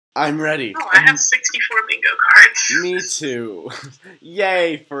I'm ready. Oh, I have 64 bingo cards. Me too.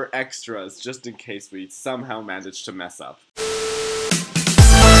 Yay for extras, just in case we somehow manage to mess up.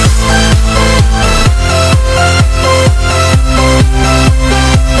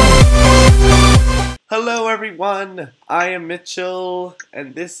 Hello everyone, I am Mitchell,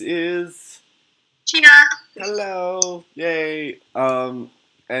 and this is... Gina. Hello, yay. And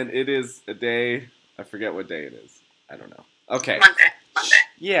it is a day, I forget what day it is. I don't know. Okay. Monday.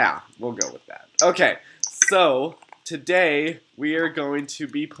 Yeah, we'll go with that. Okay, so today we are going to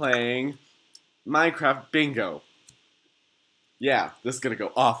be playing Minecraft Bingo. Yeah, this is gonna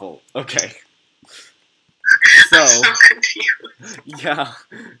go awful. Okay. So, I'm so confused. yeah,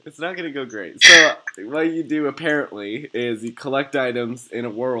 it's not gonna go great. So, what you do apparently is you collect items in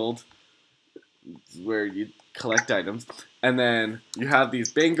a world where you collect items, and then you have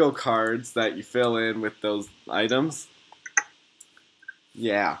these bingo cards that you fill in with those items.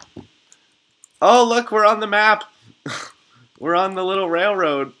 Yeah. Oh, look, we're on the map. We're on the little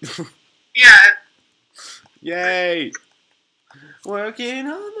railroad. Yeah. Yay. Working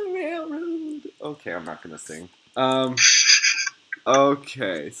on the railroad. Okay, I'm not gonna sing.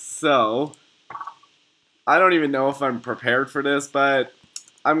 Okay, so I don't even know if I'm prepared for this, but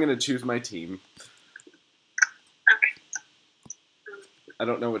I'm gonna choose my team. Okay. I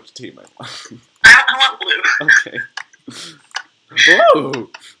don't know which team I want. I want blue. Okay. Whoa!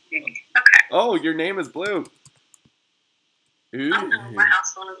 Okay. Oh, your name is Blue. Ooh. Oh no, my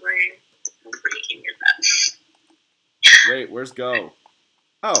house phone is breaking your bed. Wait, where's Go?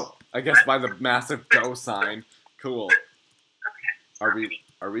 Oh, I guess by the massive Go sign. Cool. Okay.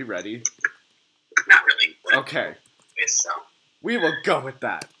 Are we ready? Not really. Okay. So. We will go with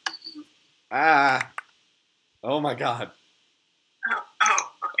that. Ah. Oh my god. Oh,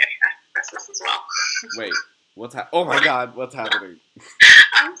 okay. I pressed this as well. Wait, oh my god, what's happening?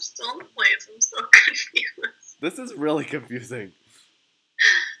 I'm still in place. I'm so confused. This is really confusing.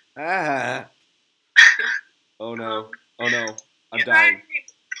 Ah. Oh no. Oh no. I'm dying.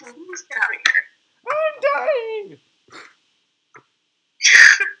 Please get out of here. I'm dying.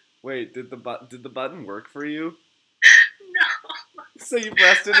 Wait, did the button work for you? No. So you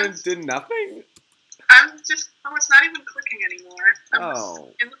pressed it and did nothing? It's not even clicking anymore. I'm just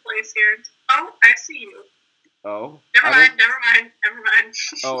in the place here. Oh, I see you. Oh? Never mind.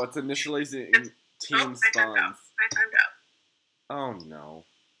 Oh, it's initializing team spawns. I timed out. Oh no.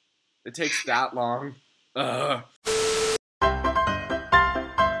 It takes that long. Ugh.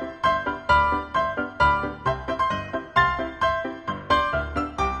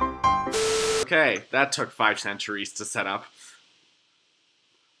 Okay, that took 5 centuries to set up.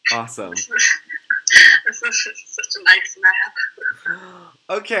 Awesome. This is such a nice map.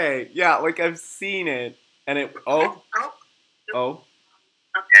 Okay, yeah, like I've seen it, and it. Oh. Okay.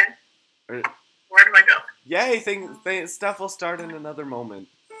 Where do I go? Yay! Stuff will start in another moment.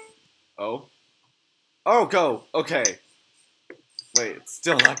 Oh. Oh, go. Okay. Wait, it's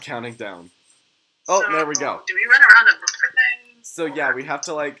still not counting down. Oh, there we go. Do we run around and look for things? So yeah, we have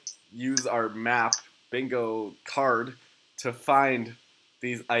to like use our map bingo card to find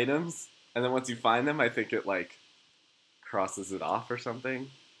these items, and then once you find them, I think it like crosses it off or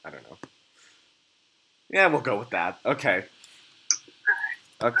something. I don't know. Yeah, we'll go with that. Okay.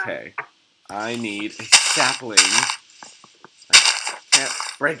 Okay. I need a sapling. I can't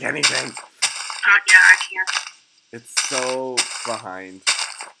break anything. Yeah, I can't. It's so behind.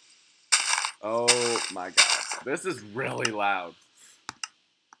 Oh my god. This is really loud.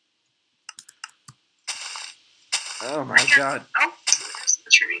 Oh my god. Oh, there's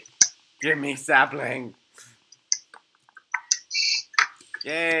the tree. Give me sapling.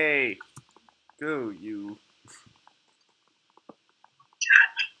 Yay. Go, you.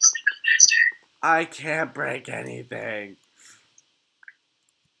 I can't break anything.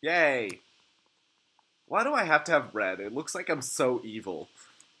 Yay. Why do I have to have red? It looks like I'm so evil.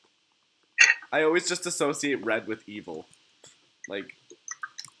 I always just associate red with evil. Like,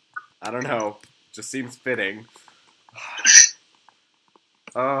 I don't know. Just seems fitting.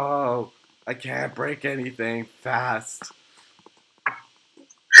 Oh, I can't break anything fast.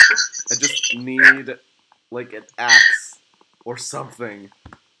 I just need, like, an axe or something.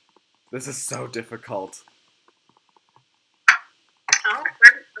 This is so difficult. Oh,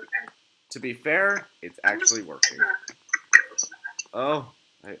 okay. To be fair, it's actually working. Oh,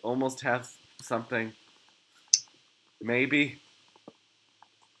 I almost have something. Maybe.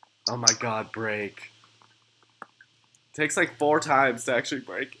 Oh my god, break. Takes like 4 times to actually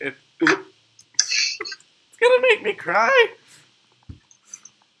break it. It's gonna make me cry.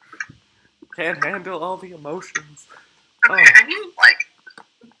 Can't handle all the emotions. Okay, I need like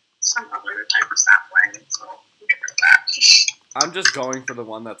other type of sapling, so we can go that. I'm just going for the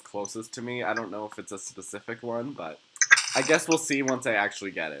one that's closest to me. I don't know if it's a specific one, but I guess we'll see once I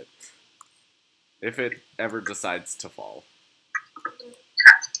actually get it. If it ever decides to fall.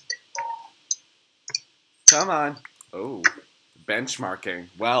 Come on. Oh, benchmarking.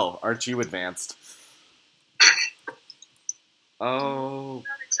 Well, aren't you advanced? Oh,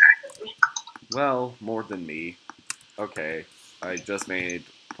 Not exactly. well, more than me. Okay, I just made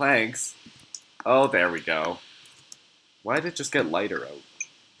planks. Oh, there we go. Why did it just get lighter out?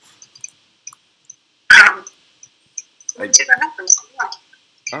 When did that happen?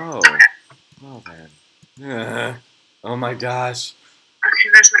 Oh, Okay. well then. Oh my gosh. Okay,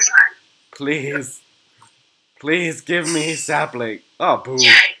 there's my sign. Please. Please give me sapling. Oh, boo.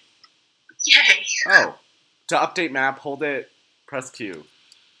 Yay! Yay! Oh. To update map, hold it. Press Q.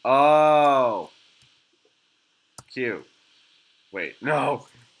 Oh. Q. Wait, no.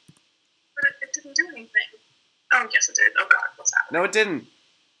 But it didn't do anything. Oh, yes it did. Oh god, what's happening? No, it didn't.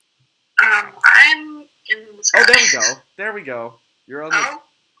 I'm in the sky. Oh, there we go. There we go. You're on the... Oh,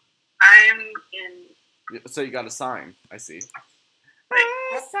 I'm in... So you got a sign. I see. Wait,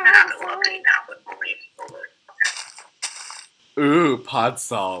 I have it located now, but only if you hold it. Okay. Ooh, pod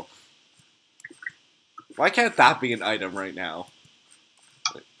sol. Why can't that be an item right now?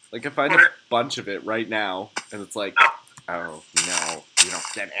 Like, if I find a bunch of it right now, and it's like, oh, no, you don't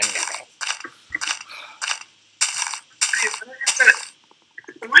get any of it.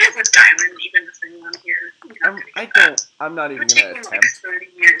 Why is this diamond even a thing on here? I'm not even It would gonna take me attempt. like 30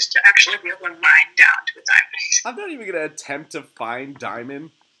 years to actually be able to mine down to a diamond. I'm not even gonna attempt to find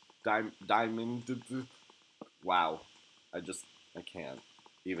diamond. Diamond. Wow. I can't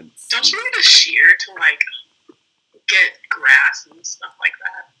even see. Don't you need a shear to, like, get grass and stuff like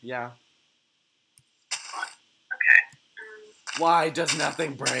that? Yeah. Okay. Why does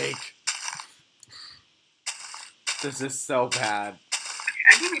nothing break? This is so bad. Okay,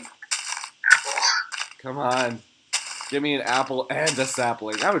 I need an apple. Come on. Give me an apple and a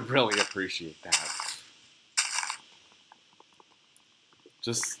sapling. I would really appreciate that.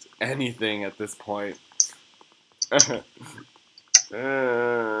 Just anything at this point. Okay.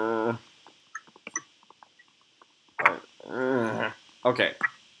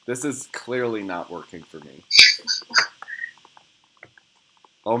 This is clearly not working for me.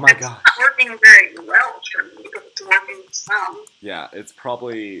 Oh my god. It's not working very well for me, but it's working some. Yeah, it's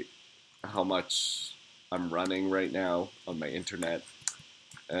probably how much I'm running right now on my internet,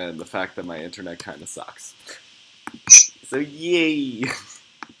 and the fact that my internet kind of sucks. So yay!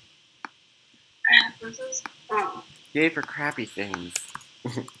 This is Yay for crappy things.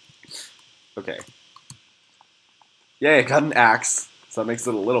 Okay. Yay, I got an axe, so that makes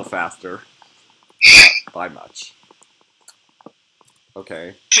it a little faster. Not by much.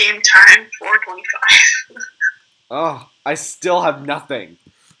 Okay. game time 4:25. Oh, I still have nothing.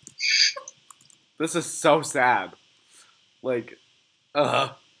 This is so sad. Like,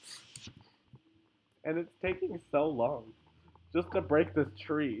 and it's taking so long just to break this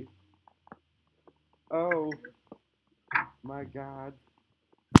tree. Oh my god.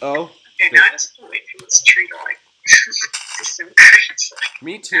 Oh. Okay, now I just have to wait for this tree to, like, disintegrate.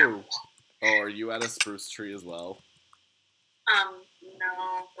 Me too. Oh, are you at a spruce tree as well?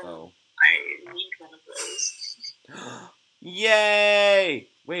 No, but Oh. I need one of those. Yay!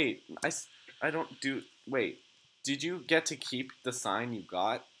 Wait, I don't do... Wait, did you get to keep the sign you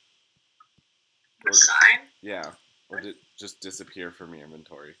got? The sign? Yeah, or did it just disappear from your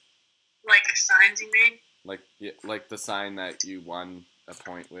inventory? Like signs you made? Like the sign that you won a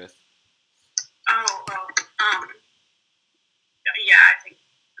point with? Yeah, I think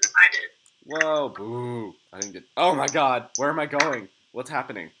I did. Whoa, boo. I didn't get... Oh my god, where am I going? What's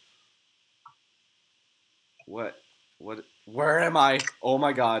happening? What? Where am I? Oh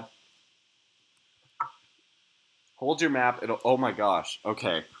my god. Hold your map. Oh my gosh.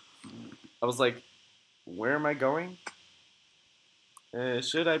 Okay. I was like, where am I going?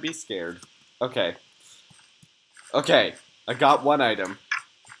 Should I be scared? Okay. Okay. I got one item.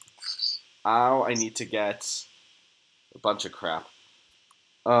 Ow, I need to get a bunch of crap.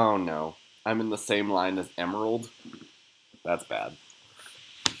 Oh no. I'm in the same line as Emerald. That's bad.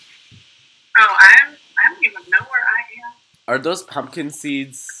 Oh, I don't even know where I am. Are those pumpkin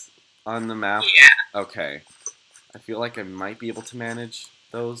seeds on the map? Yeah. Okay. I feel like I might be able to manage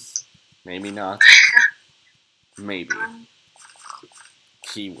those. Maybe not. Maybe.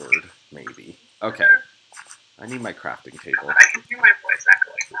 Keyword, maybe. Okay. I need my crafting table. I can hear my voice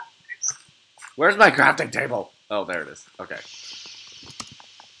echoing now. Where's my crafting table? Oh, there it is. Okay.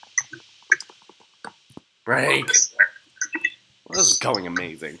 Break! Well, this is going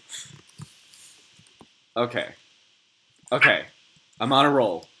amazing. Okay. Okay. I'm on a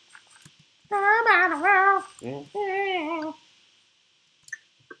roll.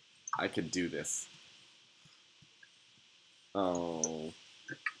 I could do this. Oh.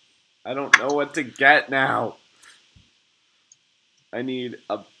 I don't know what to get now. I need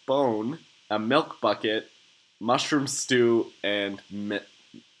a bone, a milk bucket, mushroom stew, and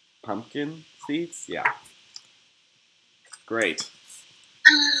pumpkin seeds? Yeah. Great.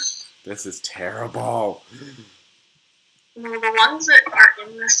 This is terrible. Well, the ones that are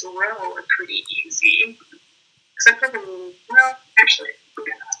in this row are pretty easy. Except for the... Well, actually, we're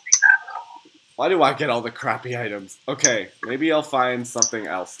gonna make that. Why do I get all the crappy items? Okay, maybe I'll find something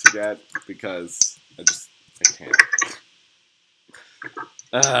else to get, because I can't.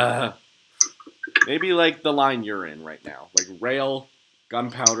 Maybe like the line you're in right now. Like rail,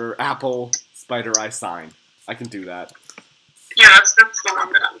 gunpowder, apple, spider eye sign. I can do that. Yeah, that's the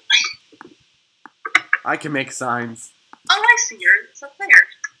one that I'm... I can make signs. Oh, I see yours. It's up there.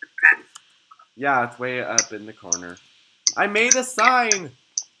 Okay. Yeah, it's way up in the corner. I made a sign!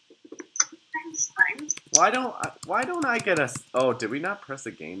 Signs? Why don't I get a... Oh, did we not press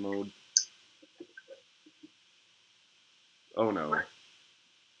a game mode? Oh no.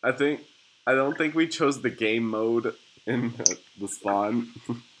 I don't think we chose the game mode in the spawn.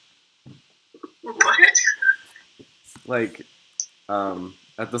 What? Like,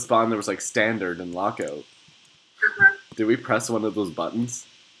 at the spawn there was like standard and lockout. Uh-huh. Did we press one of those buttons?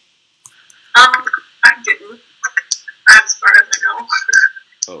 I didn't. As far as I know.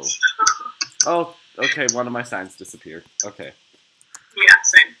 Oh. Oh, okay, one of my signs disappeared. Okay. Yeah,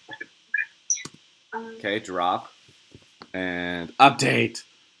 same. Okay, drop. And update!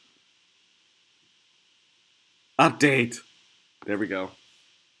 Update! There we go.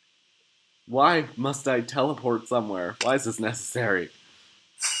 Why must I teleport somewhere? Why is this necessary?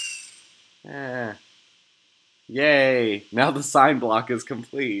 Yay! Now the sign block is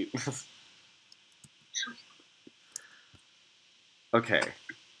complete. Okay.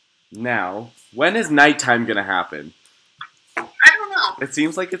 Now, when is nighttime gonna happen? I don't know. It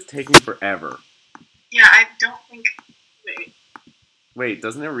seems like it's taking forever. Yeah, I don't think... Wait,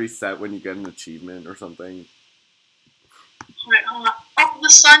 doesn't it reset when you get an achievement or something? Wait, hold on. Oh, the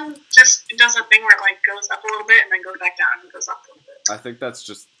sun just does a thing where it like goes up a little bit and then goes back down and goes up a little bit. I think that's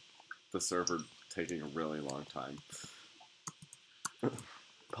just the server taking a really long time.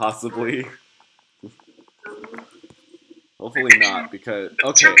 Possibly. Hopefully not, because... It's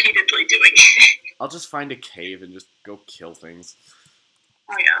Okay. repeatedly doing it. I'll just find a cave and just go kill things.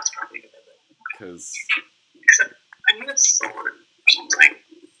 Oh yeah, that's probably a good idea. Because... Except, I need a sword or something.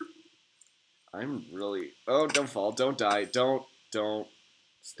 I'm really... Oh, don't fall. Don't die. Don't.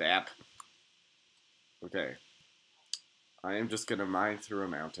 Stab. Okay. I am just gonna mine through a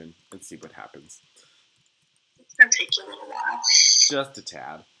mountain and see what happens. It's gonna take you a little while. Just a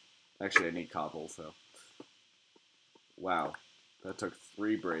tad. Actually, I need cobble, so... Wow. That took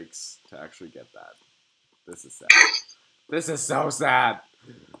 3 breaks to actually get that. This is sad. This is so sad!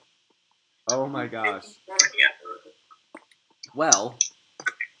 Oh my gosh. Well,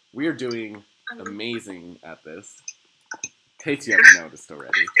 we are doing amazing at this. In case you haven't noticed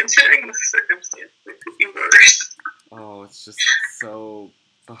already. Considering the circumstance, it could be worse. Oh, it's just so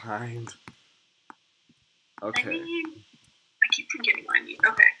behind. Okay. I keep forgetting what I need.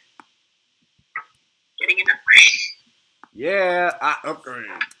 Okay. Getting an upgrade. Yeah, upgrade.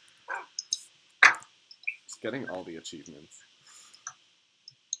 Just getting all the achievements.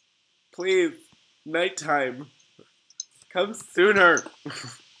 Please, nighttime. Come sooner.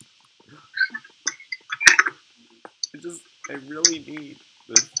 I really need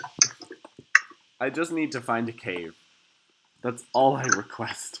this. I just need to find a cave. That's all I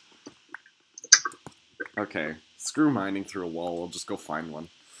request. Okay, screw mining through a wall, I'll just go find one.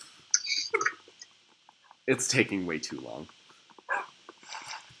 It's taking way too long.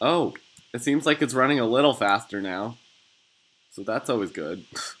 Oh, it seems like it's running a little faster now. So that's always good.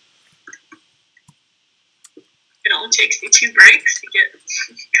 It only takes me 2 breaks to get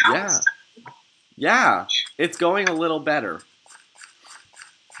cobblestone. Yeah, it's going a little better.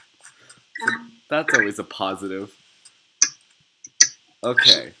 So that's always a positive.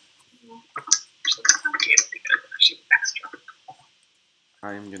 Okay.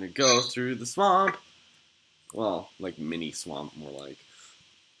 I'm gonna go through the swamp. Well, like mini swamp, more like.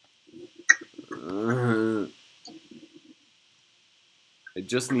 I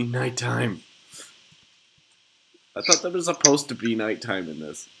just need nighttime. I thought there was supposed to be nighttime in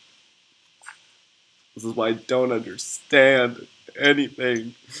this. This is why I don't understand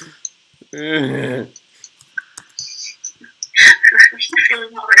anything.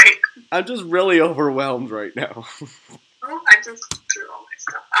 feeling alright. I'm just really overwhelmed right now. Oh, I just threw all my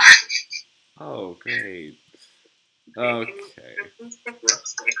stuff out. Oh, great. Okay. Okay. Please pick you up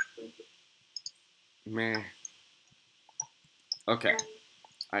sticks. Meh. Okay.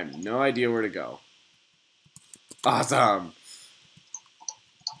 I have no idea where to go. Awesome!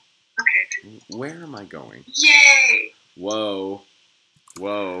 Okay. Where am I going? Yay! Whoa.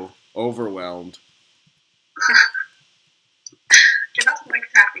 Whoa. Overwhelmed. Get off my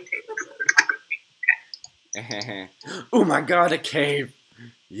crafting table so we're talking. Oh my god, a cave!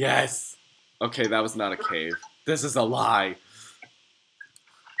 Yes! Okay, that was not a cave. This is a lie.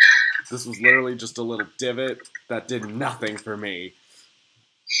 This was literally just a little divot that did nothing for me.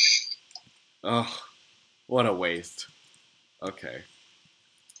 Ugh. What a waste. Okay.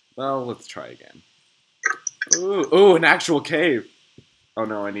 Well, let's try again. Ooh, an actual cave! Oh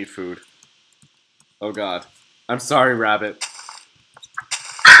no, I need food. Oh god. I'm sorry, rabbit.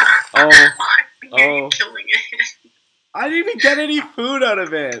 Oh. You're killing it. I didn't even get any food out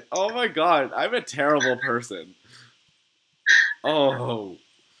of it! Oh my god, I'm a terrible person. Oh.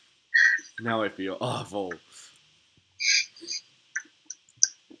 Now I feel awful.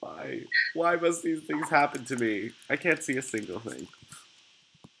 Why? Why must these things happen to me? I can't see a single thing.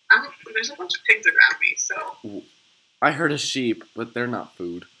 There's a bunch of pigs around me, so... I heard a sheep, but they're not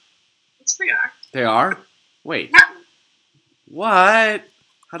food. Yes, they are. They are? Wait. Mutton. What?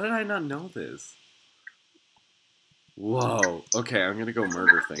 How did I not know this? Whoa. Okay, I'm gonna go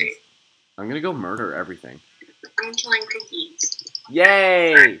murder things. I'm gonna go murder everything. I'm killing piggies.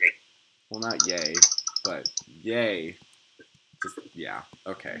 Yay! Well, not yay, but yay. Just, yeah,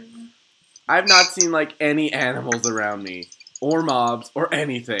 okay. I've not seen, like, any animals around me. Or mobs, or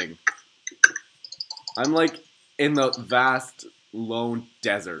anything. I'm, like, in the vast, lone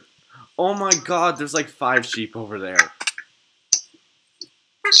desert. Oh my god, there's, like, 5 sheep over there.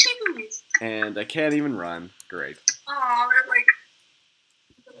 They're sheepies. And I can't even run. Great. Aw, they're, like...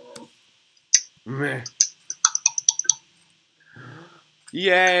 little... Meh.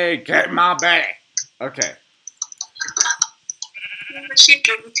 Yay, get in my belly! Okay. The sheep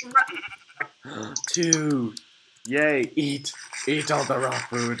gave me 2 mutton. 2. Yay, eat. Eat all the raw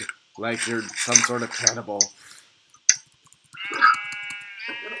food. Like you're some sort of cannibal.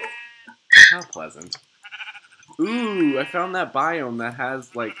 How pleasant. Ooh, I found that biome that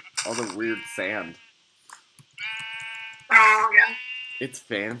has, like, all the weird sand. Oh, yeah. It's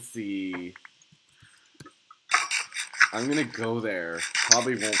fancy. I'm gonna go there.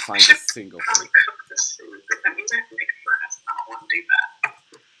 Probably won't find a single thing. Probably cook this food, but that means I have to make a furnace. I don't want to do that.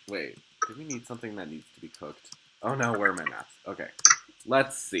 Wait, do we need something that needs to be cooked? Oh no, where are my maps? Okay,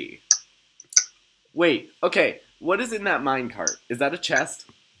 let's see. Wait, okay, what is in that minecart? Is that a chest?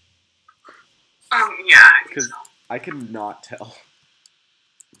 Yeah, I think Because so. I can not tell.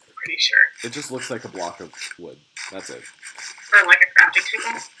 I'm pretty sure. It just looks like a block of wood. That's it. Or like a crafting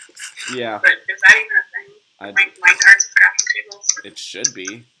table. Yeah, But is that even a thing? Minecarts with crafting tables? it should be.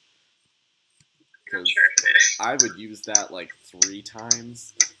 I'm Because not sure if it is. I would use that like 3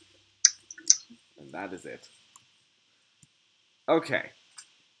 times. And that is it. Okay.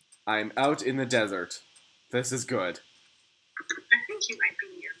 I'm out in the desert. This is good. I think you might be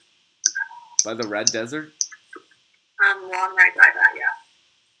near. By the red desert? Long right by that, yeah.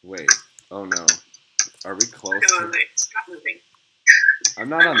 Wait. Oh no. Are we close No, to... wait, stop moving. I'm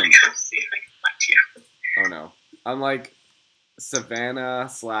not on I'm the... gonna go see if I can find you. Oh no. I'm like savannah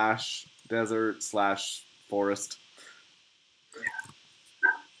 / desert / forest.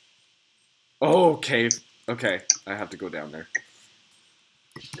 Oh, cave. Okay, I have to go down there.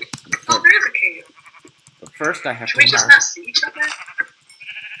 Oh, there's a cave. But first I have Can we to just mark... not see each other?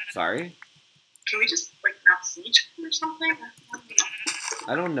 Sorry? Can we just, like, not see each other or something?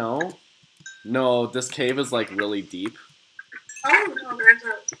 I don't know. No, this cave is like really deep. Oh, no, there's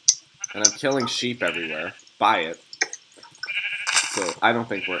a... And I'm killing sheep everywhere. By it. So I don't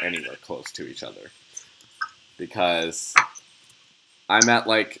think we're anywhere close to each other. Because I'm at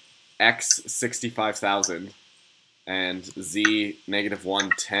like X 65,000 and Z negative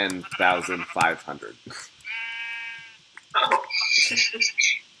 110,500. Oh.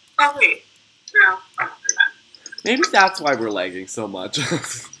 Oh, wait. No. Maybe that's why we're lagging so much.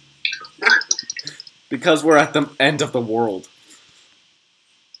 Because we're at the end of the world.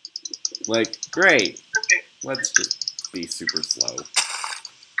 Like, great. Okay. Let's just be super slow.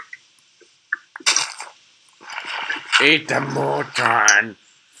 Eat the mutton!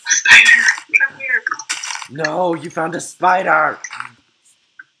 Spider, come here. No, you found a spider!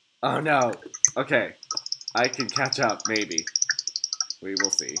 Oh no. Okay. I can catch up, maybe. We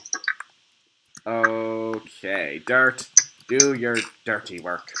will see. Okay. Dirt. Do your dirty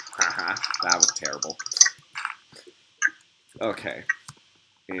work. Haha, that was terrible. Okay.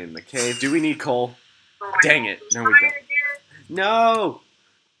 In the cave. Do we need coal? Oh, Dang it. No, we don't. No!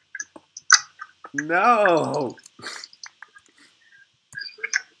 No!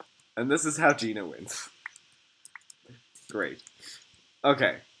 And this is how Gina wins. Great.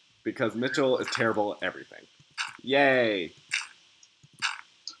 Okay. Because Mitchell is terrible at everything. Yay!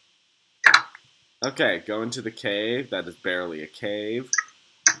 Okay, go into the cave. That is barely a cave.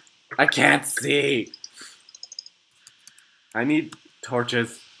 I can't see! I need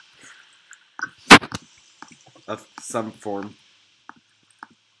torches of some form.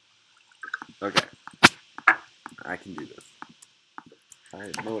 Okay. I can do this. I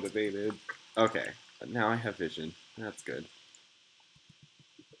am motivated. Okay. Now I have vision. That's good.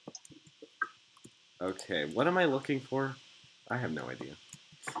 Okay, what am I looking for? I have no idea.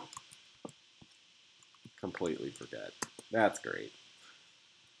 Completely forget. That's great.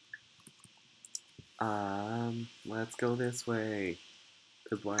 Let's go this way.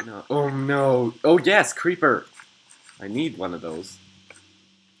 Because why not? Oh no! Oh yes, creeper! I need one of those.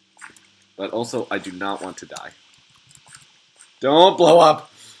 But also, I do not want to die. Don't blow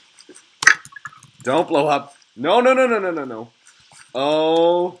up! Don't blow up! No, no, no, no, no, no, no.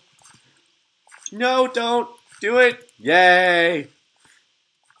 Oh. No, don't do it! Yay!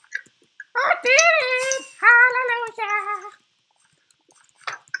 I did it! Hallelujah!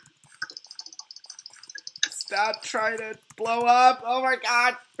 Stop trying to blow up! Oh my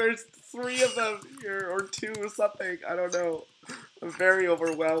god! There's 3 of them here, or 2 or something. I don't know. I'm very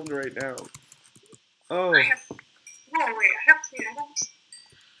overwhelmed right now. Oh. I have 3 items.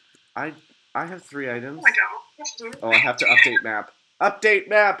 I have 3 items. Oh, I don't. Oh, I have to update map. Update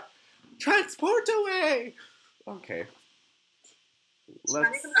map! Transport away! Okay. It's not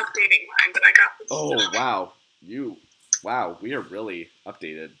even updating mine, but I got this. Oh, wow. Wow, we are really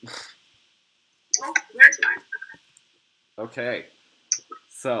updated. Oh, there's mine. Okay.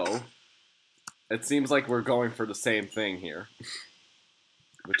 So, it seems like we're going for the same thing here.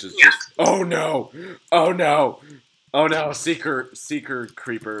 Which is just... Oh, no! Oh, no! Oh, no! Secret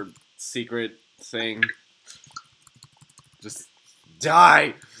creeper. Secret thing. Just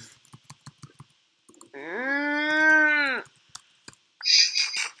die!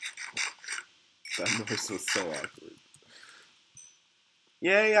 That noise was so awkward.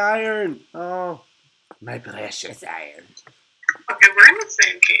 Yay, iron! Oh, my precious iron. Okay, we're in the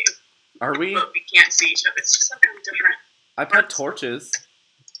same cave. Are we? But we can't see each other. It's just like different. I put torches.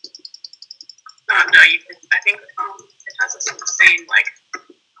 No, I think it has us in the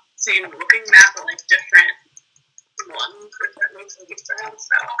same looking map, but like different ones, if that makes any sense.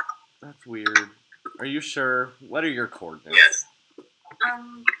 So. That's weird. Are you sure? What are your coordinates? Yes.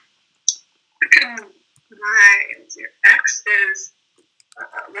 Your X is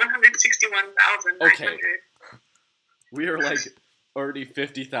 161,900. Okay. We are like already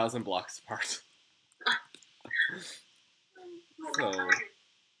 50,000 blocks apart. So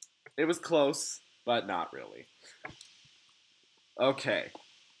it was close, but not really. Okay.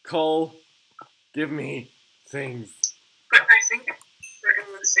 Cole, give me things. But I think we're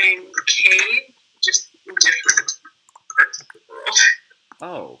in the same cave, just in different parts of the world.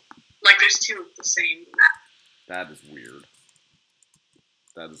 Oh. Like there's 2 of the same map. That is weird.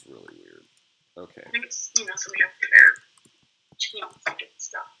 That is really weird. Okay. I think it's, so we have their channel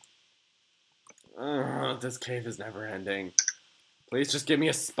stuff. This cave is never ending. Please just give me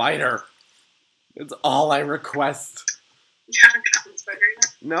a spider. It's all I request. You haven't gotten a spider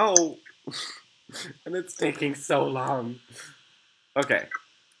yet? No. And it's taking so long. Okay.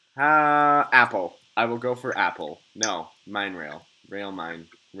 Apple. I will go for apple. No. Mine rail. Rail mine.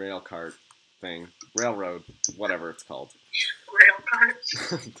 Rail cart thing. Railroad. Whatever it's called. Rail cart?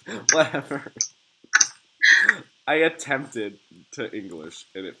 Whatever. I attempted to English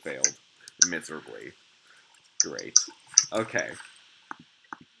and it failed. Miserably. Great. Okay.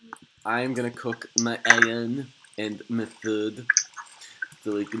 I'm gonna cook my iron and my food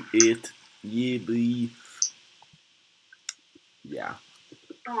so I can eat. Yeah, boy. Yeah.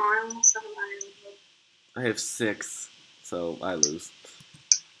 Oh, I almost have an iron. I have 6, so I lose.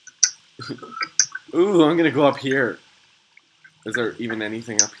 Ooh, I'm gonna go up here. Is there even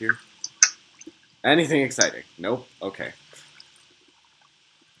anything up here? Anything exciting? Nope. Okay.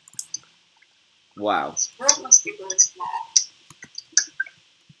 Wow. This world must be really small.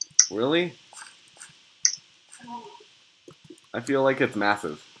 Really? I feel like it's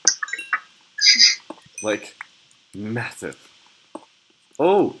massive. Like, massive.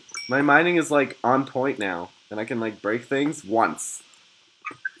 Oh, my mining is like on point now, and I can like break things once.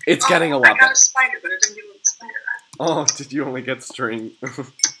 It's getting a lot better. I got a spider, but it didn't give me the spider. Oh, did you only get string? I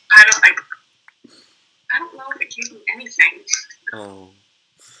don't know if it gave me anything. Oh.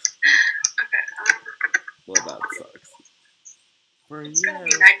 Okay. Well, that sucks. It's gonna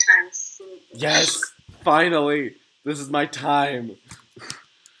be nighttime soon. Yes! Finally! This is my time!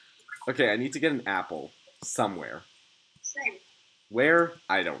 Okay, I need to get an apple. Somewhere. Same. Where?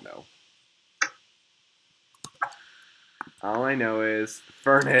 I don't know. All I know is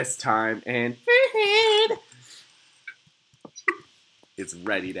furnace time and food! It's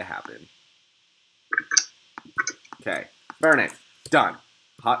ready to happen. Okay. Furnace. Done.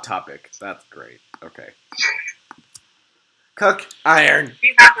 Hot topic. That's great. Okay. Cook. Iron. Do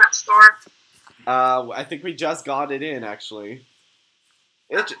you have that store? I think we just got it in, actually.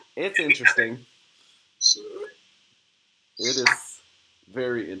 It's interesting. It is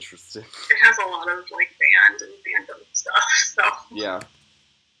very interesting. It has a lot of, like, band and fandom stuff, so. Yeah.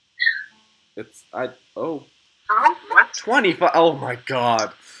 Oh. Oh, what? 25. Oh my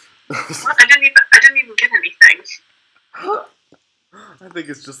god. What? I didn't even get anything. I think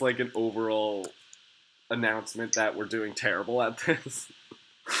it's just like an overall announcement that we're doing terrible at this.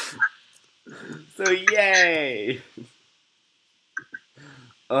 So yay!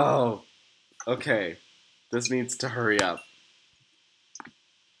 Oh, okay. This needs to hurry up.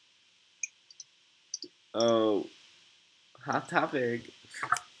 Oh, hot topic.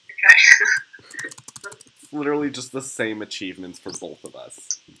 Okay. It's literally just the same achievements for both of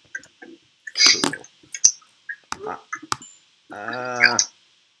us. Cool.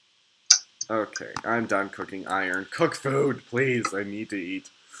 Okay, I'm done cooking iron. Cook food, please. I need to eat.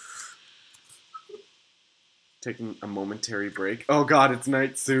 Taking a momentary break. Oh god, it's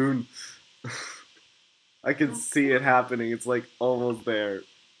night soon. I can see it happening. It's like almost there.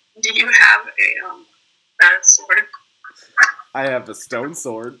 Do you have a sword? I have a stone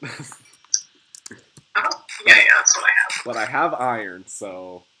sword. Oh, yeah, that's what I have. But I have iron,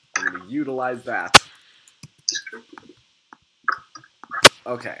 so I'm going to utilize that.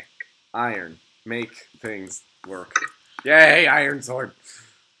 Okay. Iron. Make things work. Yay, iron sword.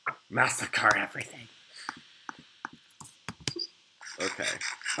 Massacre everything. Okay.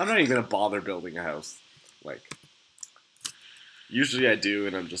 I'm not even going to bother building a house. Like, usually I do,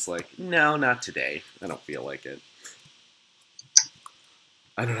 and I'm just like, no, not today. I don't feel like it.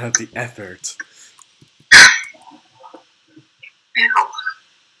 I don't have the effort.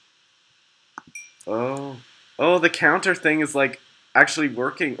 Oh, the counter thing is like actually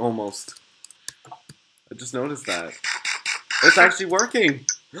working almost. I just noticed that. It's actually working!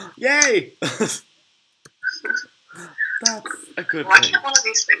 Yay! That's a good Why thing. can't one of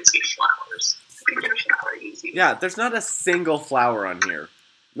these things be flowers? You can get a flower easy. Yeah, there's not a single flower on here.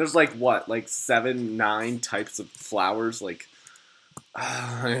 There's like what, like 7, 9 types of flowers? Like,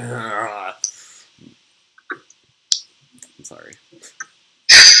 I'm sorry.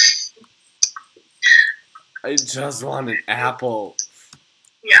 I just want an apple.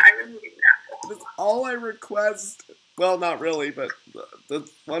 Yeah, I really need an apple. That's all I request. Well, not really, but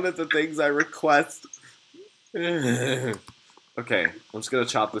that's one of the things I request. Okay, I'm just gonna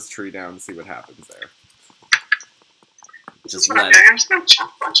chop this tree down and see what happens there. Just let it. I'm just gonna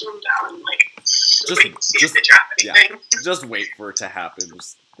chop a bunch of them down and like wait to see if they drop anything. Yeah, just wait for it to happen.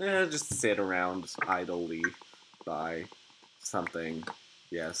 Just sit around idly by something.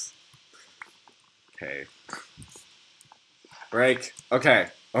 Yes. Okay. Break. Okay.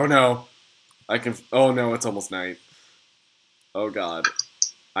 Oh no. Oh no, it's almost night. Oh god.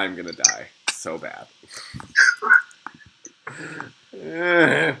 I'm gonna die. So bad.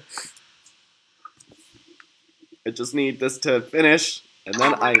 I just need this to finish, and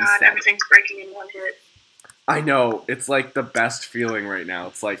then I'm God, everything's breaking in one hit. I know. It's like the best feeling right now.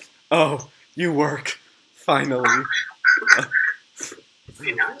 It's like, oh, you work. Finally.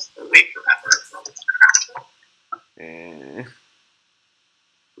 You know, just wait forever.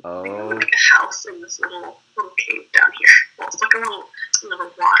 Oh. Like a house in this little cave down here. Well, it's like a little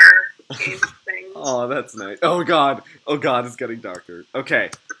water cave thing. Oh, that's nice. Oh god. Oh god, it's getting darker. Okay.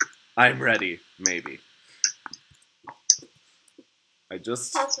 I'm ready. Maybe. I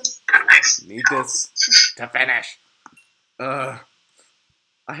just need this to finish. I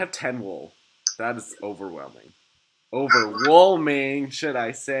have 10 wool. That is overwhelming. Overwhelming, should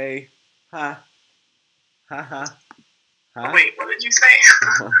I say? Ha. Ha ha. Ha. Wait, what did you say?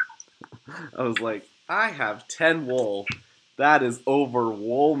 I was like, I have 10 wool. That is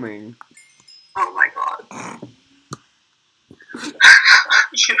overwhelming. Oh my god.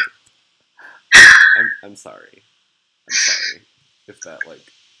 I'm sorry. I'm sorry if that, like,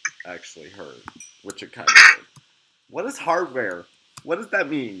 actually hurt. Which it kind of did. What is hardware? What does that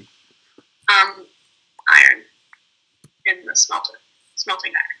mean? Iron. in the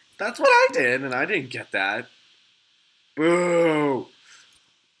smelting iron. That's what I did, and I didn't get that. Boo!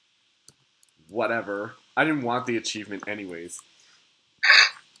 Whatever. I didn't want the achievement anyways.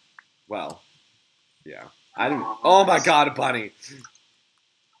 Well, yeah. I didn't. Oh my god, a bunny!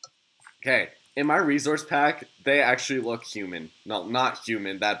 Okay, in my resource pack, they actually look human. No, not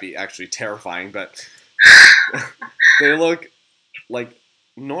human, that'd be actually terrifying, but they look like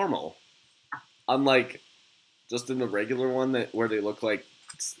normal. Unlike just in the regular one where they look like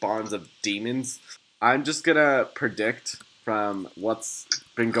spawns of demons. I'm just gonna predict from what's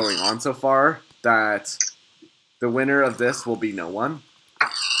been going on so far that the winner of this will be no one.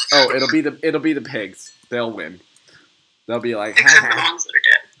 Oh, it'll be the pigs. They'll win. They'll be like, except the ones that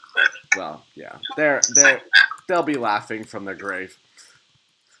are dead. But well, yeah, they'll be laughing from their grave.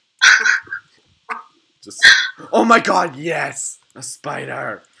 Just, oh my god, yes, a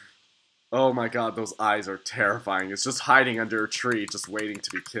spider. Oh my god, those eyes are terrifying. It's just hiding under a tree, just waiting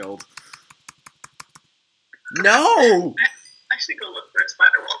to be killed. No! I should go look for a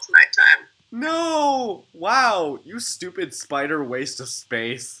spider while it's nighttime. No! Wow, you stupid spider waste of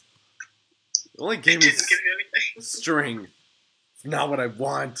space. It only gave me Didn't give you anything. string. It's not what I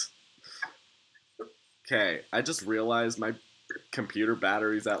want. Okay, I just realized my computer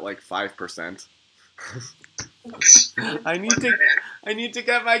battery's at like 5%. I need to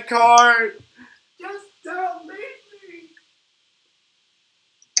get my card. Just don't leave me.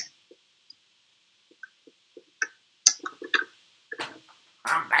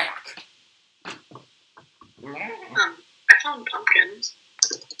 I'm back. I found pumpkins.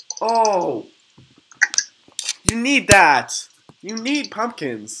 Oh, you need that. You need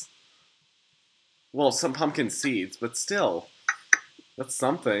pumpkins. Well, some pumpkin seeds, but still, that's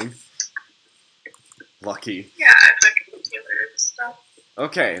something. Lucky. Yeah, I can do other stuff.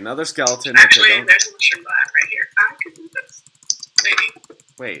 Okay, another skeleton. Actually, Okay, there's a mushroom biome right here. I could do this. Maybe.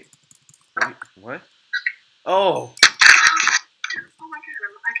 wait. What? Oh. Oh my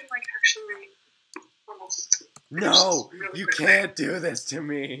god, I can like actually almost. No, really you quickly. can't do this to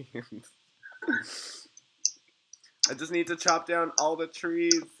me. I just need to chop down all the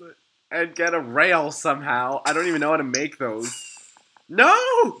trees and get a rail somehow. I don't even know how to make those.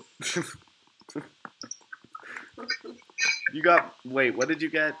 No! You got... Wait, what did you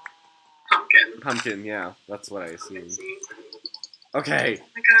get? Pumpkin. Pumpkin, yeah. That's what I Pumpkin assumed. seeds. Okay, Oh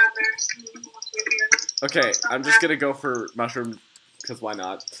my god, there's some mushrooms here. okay. I'm just gonna go for mushroom, because why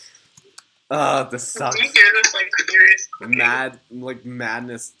not? This sucks. Do you hear this like furious cooking?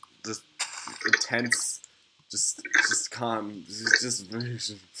 Madness, just intense, just calm, just.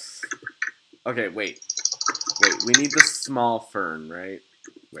 Okay, wait, we need the small fern, right?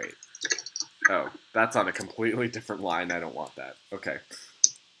 Wait, oh, that's on a completely different line, I don't want that, okay.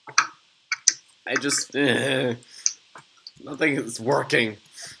 I just, nothing is working.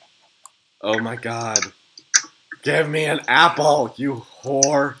 Oh my god. Give me an apple, you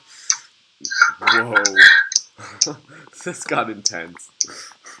whore. Whoa. This got intense.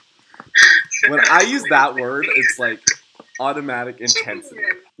 When I use that word, it's like automatic intensity.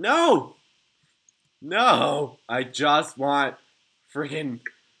 No! No! I just want freaking,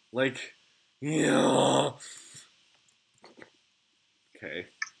 like, yeah. Okay.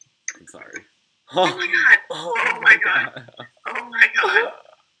 I'm sorry. Oh my god. Oh my god. Oh my god.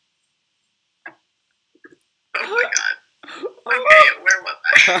 Oh my god. Okay, where was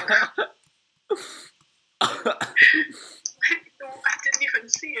I? I didn't even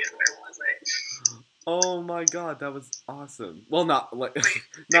see it. Where was I? Oh my god, that was awesome. Well, not like, Wait,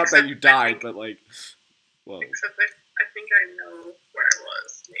 not that except you I died, think- but like, whoa. Except I think I know where it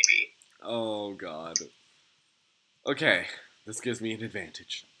was, maybe. Oh god. Okay, this gives me an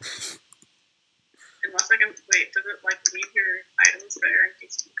advantage. Unless I can, wait, does it like leave your items there in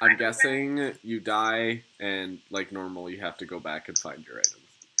case you I'm find them there? guessing you die, and like normal, you have to go back and find your items.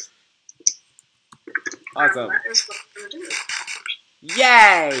 Awesome. That is what I'm gonna do.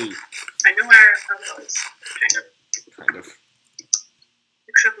 Yay! I know where I was, kind of. Kind of.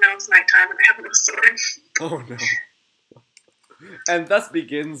 Except now it's nighttime and I have no sword. Oh no. And thus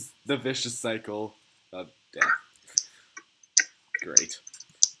begins the vicious cycle of death. Great.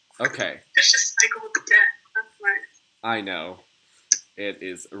 Okay, It's just cycle with death. That's nice. I know. It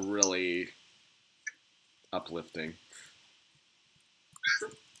is really uplifting.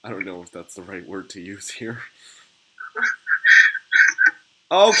 I don't know if that's the right word to use here.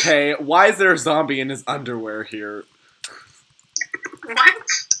 Okay, why is there a zombie in his underwear here? What?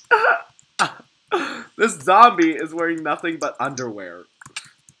 This zombie is wearing nothing but underwear.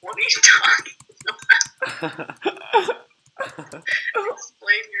 What are you talking about?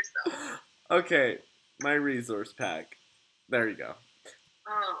 Explain yourself. Okay, my resource pack. There you go.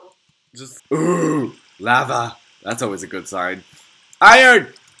 Oh. Just, ooh, lava. That's always a good sign.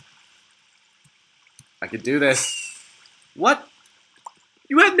 Iron! I can do this. What?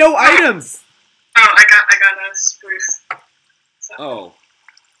 You had no items! Oh, I got a spruce. So. Oh.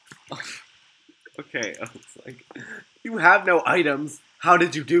 Okay, I was like, you have no items. How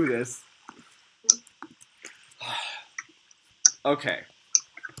did you do this? Okay.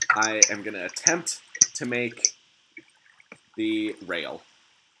 I am gonna attempt to make the rail.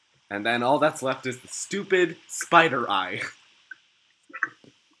 And then all that's left is the stupid spider eye.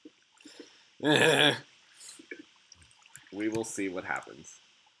 We will see what happens.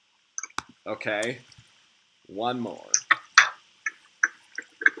 Okay. One more.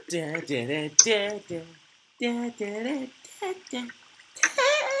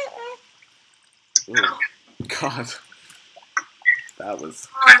 Ooh, God. That was...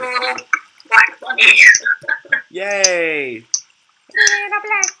 I'm a little black bunny. Yay!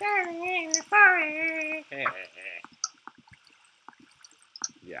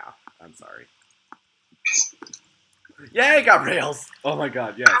 Yeah, I'm sorry. Yay, got rails! Oh my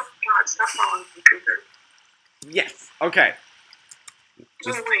god, yes. Oh God, stop falling, computer. Yes! Okay.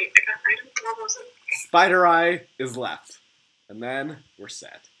 Just Oh wait, I got items. What was it? spider eye is left. And then we're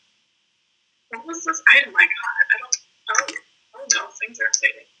set. What was this item I got? I don't know. Things are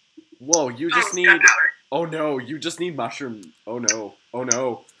fading. Whoa, you just need... gunpowder. Oh no, you just need mushroom. Oh no. Oh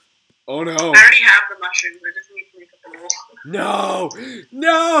no. Oh no. I already have the mushrooms. I just need to make a bowl. No!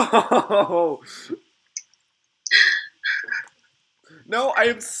 No! No, I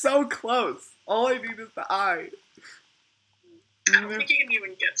am so close. All I need is the eye. I don't think you can even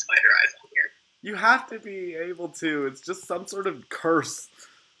get spider eyes on here. You have to be able to. It's just some sort of curse.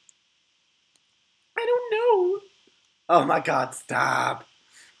 I don't know. Oh my god, stop.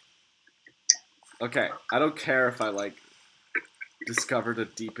 Okay, I don't care if I, like, discover the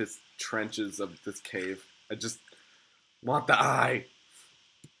deepest trenches of this cave. I just want the eye.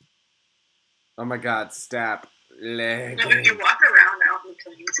 Oh my god, stop. No, if you walk around out in the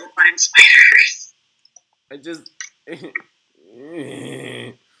plains, you'll find spiders. I just...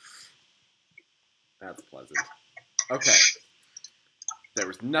 That's pleasant. Okay. There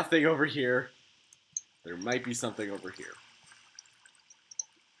was nothing over here. There might be something over here.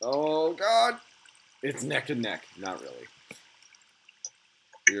 Oh god! It's neck and neck. Not really.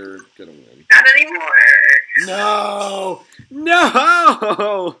 You're gonna win. Not anymore. No!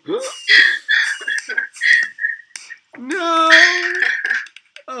 No! No!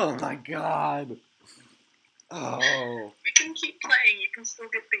 Oh my god. Oh. You can keep playing. You can still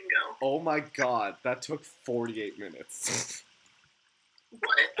get bingo. Oh my god. That took 48 minutes.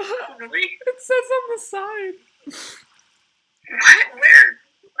 What? Really? It says on the side. What? Where?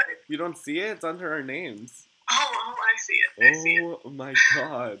 What? You don't see it? It's under our names. Oh, I see it. I see it. Oh my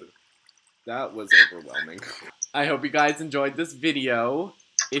god. That was overwhelming. I hope you guys enjoyed this video.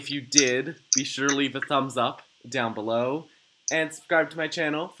 If you did, be sure to leave a thumbs up down below. And subscribe to my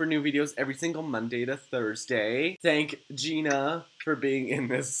channel for new videos every single Monday to Thursday. Thank Gina for being in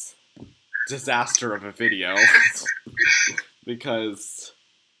this disaster of a video. Because,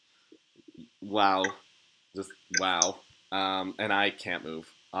 wow. Just, wow. And I can't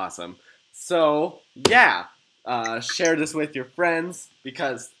move. Awesome. So, yeah. Share this with your friends,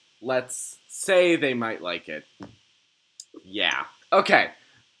 because let's say they might like it. Yeah. Okay.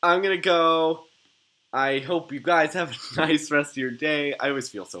 I'm gonna go. I hope you guys have a nice rest of your day. I always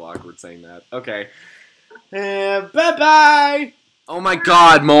feel so awkward saying that. Okay. Bye-bye! Oh my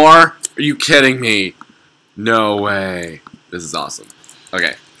god, more? Are you kidding me? No way. This is awesome.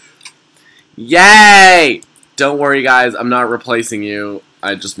 Okay. Yay! Don't worry, guys. I'm not replacing you.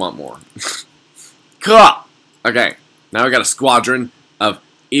 I just want more. Cool! Okay. Now we got a squadron of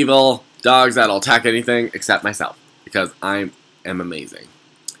evil dogs that'll attack anything except myself. Because I am amazing.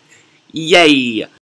 Yay!